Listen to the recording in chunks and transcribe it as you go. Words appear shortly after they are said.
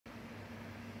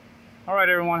All right,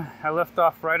 everyone, I left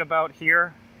off right about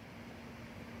here.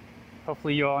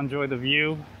 Hopefully you all enjoy the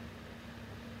view.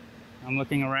 I'm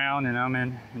looking around and I'm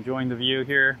enjoying the view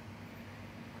here.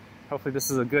 Hopefully this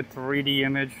is a good 3D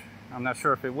image. I'm not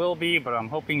sure if it will be, but I'm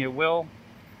hoping it will.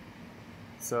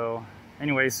 So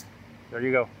anyways, there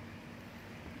you go.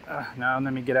 Now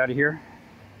let me get out of here.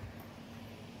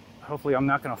 Hopefully I'm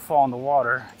not gonna fall in the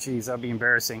water. Jeez, that'd be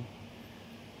embarrassing.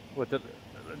 Let the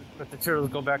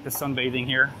turtles go back to sunbathing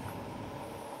here.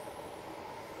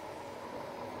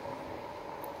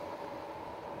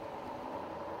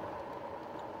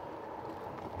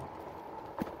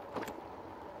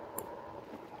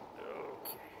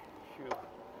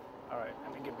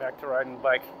 Back to riding the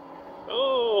bike.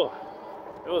 Oh,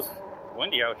 it was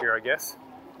windy out here, I guess.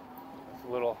 There's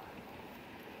a little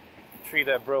tree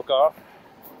that broke off.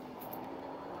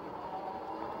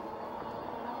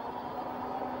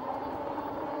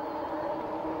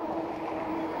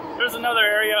 There's another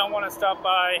area I want to stop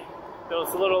by.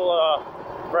 Those little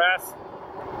brass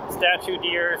statue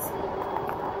deers.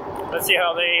 Let's see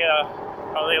how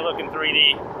they look in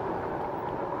 3D.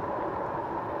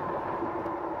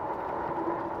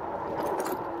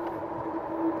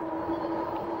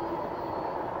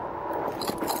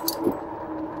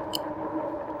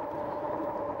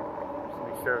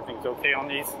 Everything's okay on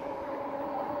these.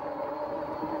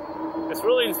 It's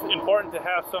really important to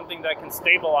have something that can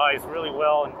stabilize really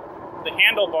well, and the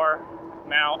handlebar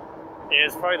mount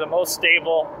is probably the most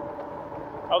stable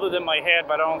other than my head,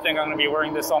 but I don't think I'm going to be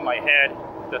wearing this on my head,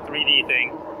 the 3D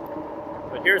thing.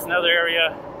 But here's another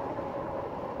area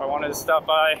I wanted to stop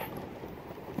by.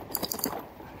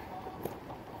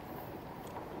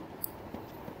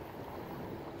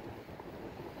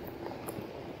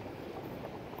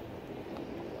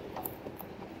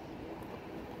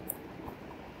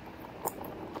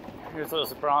 Here's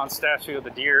this bronze statue of the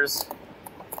deers.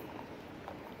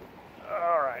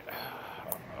 All right,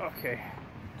 okay.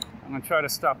 I'm gonna try to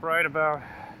stop right about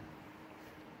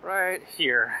right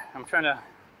here. I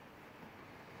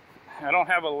don't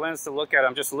have a lens to look at.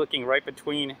 I'm just looking right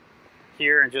between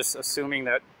here and just assuming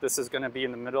that this is gonna be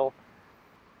in the middle.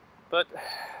 But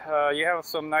you have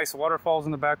some nice waterfalls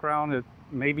in the background. It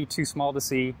may be too small to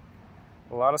see.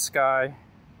 A lot of sky.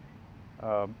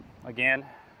 Again,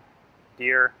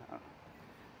 deer.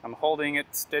 I'm holding it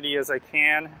steady as I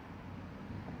can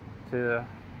to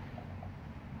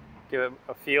give it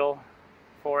a feel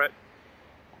for it.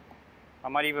 I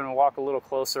might even walk a little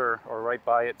closer or right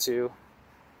by it too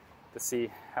to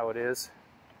see how it is.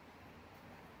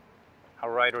 I'll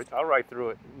ride through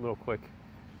it real quick.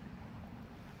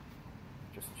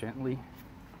 Just gently.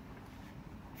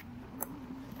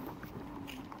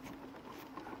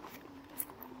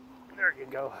 There you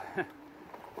go.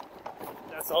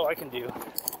 That's all I can do.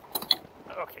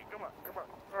 Okay, come on.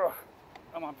 Oh,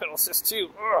 I'm on pedal assist 2.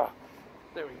 Oh,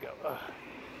 there we go.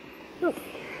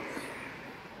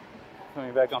 Put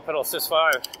me back on pedal assist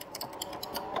 5.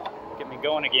 Get me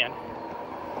going again.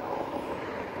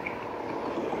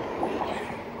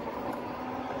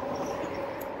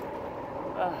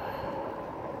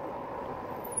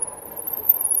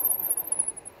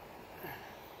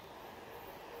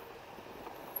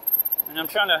 And I'm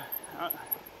trying to...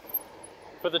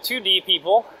 for the 2D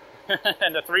people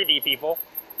and the 3D people,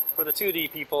 for the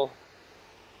 2D people,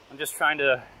 I'm just trying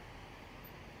to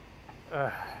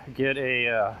get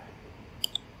a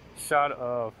shot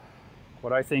of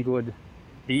what I think would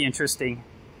be interesting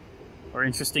or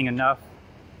interesting enough.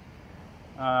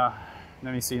 Let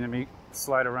me see, let me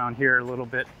slide around here a little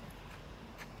bit.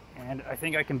 And I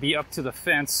think I can be up to the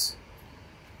fence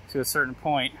to a certain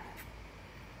point.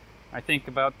 I think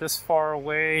about this far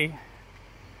away.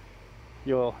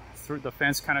 Through the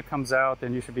fence kind of comes out,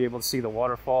 then you should be able to see the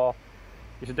waterfall.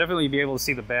 You should definitely be able to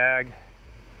see the bag.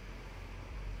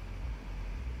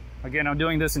 Again, I'm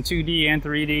doing this in 2D and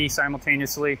 3D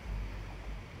simultaneously.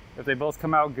 If they both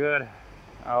come out good,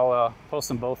 I'll post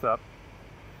them both up.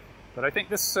 But I think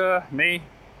this may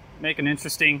make an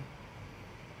interesting,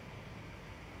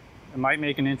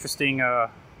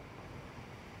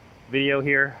 video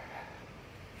here.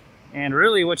 And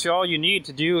really all you need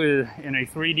to do in a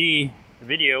 3D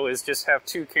video is just have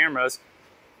 2 cameras.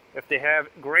 If they have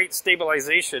great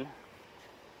stabilization,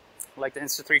 like the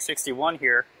Insta360 One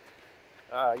here,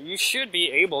 you should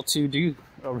be able to do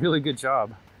a really good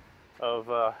job of,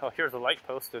 oh, here's a light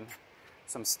post and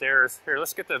some stairs. Here,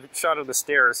 let's get the shot of the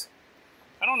stairs.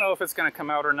 I don't know if it's gonna come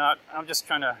out or not. I'm just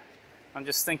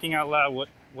thinking out loud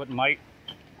what might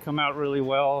come out really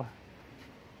well.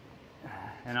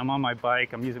 And I'm on my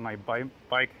bike. I'm using my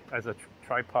bike as a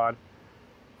tripod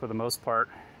for the most part.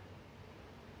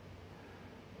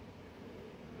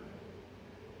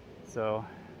 So,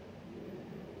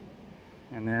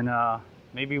 and then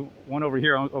maybe one over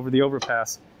here over the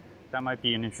overpass. That might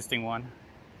be an interesting one.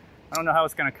 I don't know how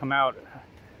it's going to come out.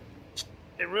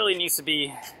 It really needs to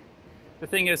be, the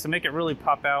thing is, to make it really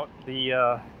pop out,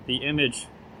 the image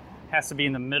has to be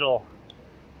in the middle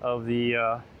of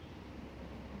the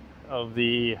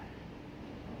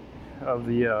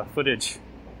footage.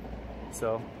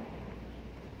 So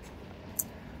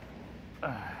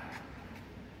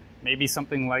maybe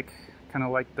something like, kind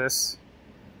of like this,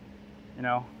 you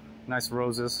know, nice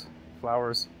roses,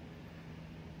 flowers.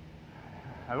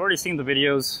 I've already seen the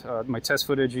videos, my test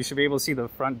footage. You should be able to see the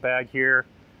front bag here,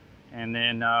 and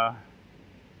then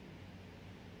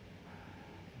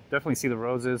definitely see the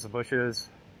roses, the bushes.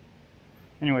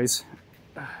 Anyways,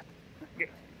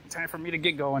 time for me to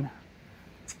get going.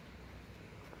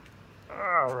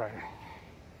 All right.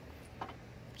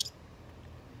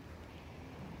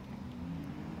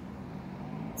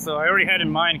 So I already had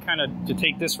in mind kind of to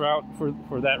take this route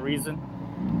for that reason.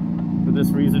 For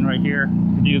this reason right here,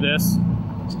 to do this.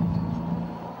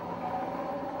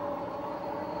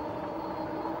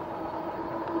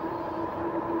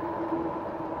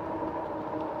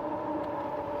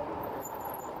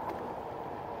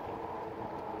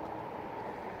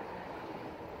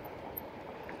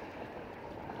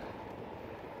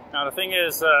 Now the thing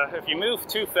is, if you move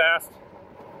too fast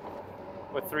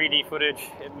with 3D footage,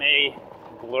 it may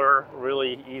blur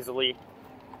really easily.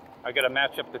 I gotta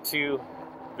match up the two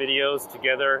videos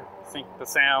together, sync the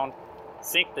sound,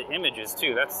 sync the images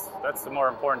too. That's the more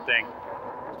important thing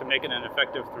to make it an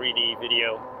effective 3D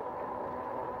video.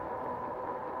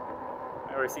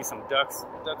 I already see some ducks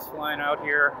flying out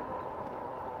here.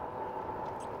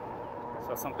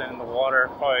 So something in the water,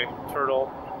 probably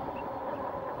turtle.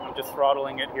 I'm just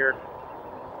throttling it here.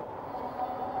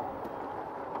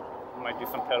 I might do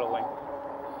some pedaling.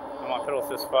 I'm on pedal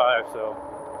assist 5, so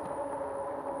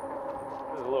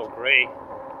there's a little gray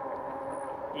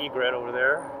egret over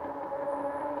there.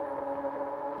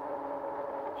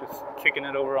 Just kicking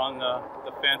it over on the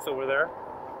fence over there.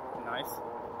 Nice.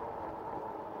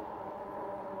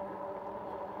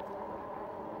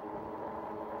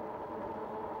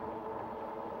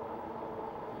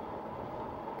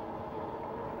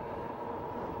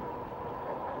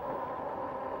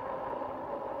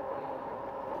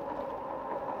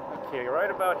 Okay,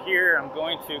 right about here, I'm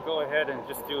going to go ahead and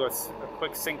just do a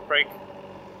quick sync break,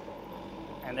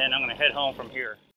 and then I'm going to head home from here.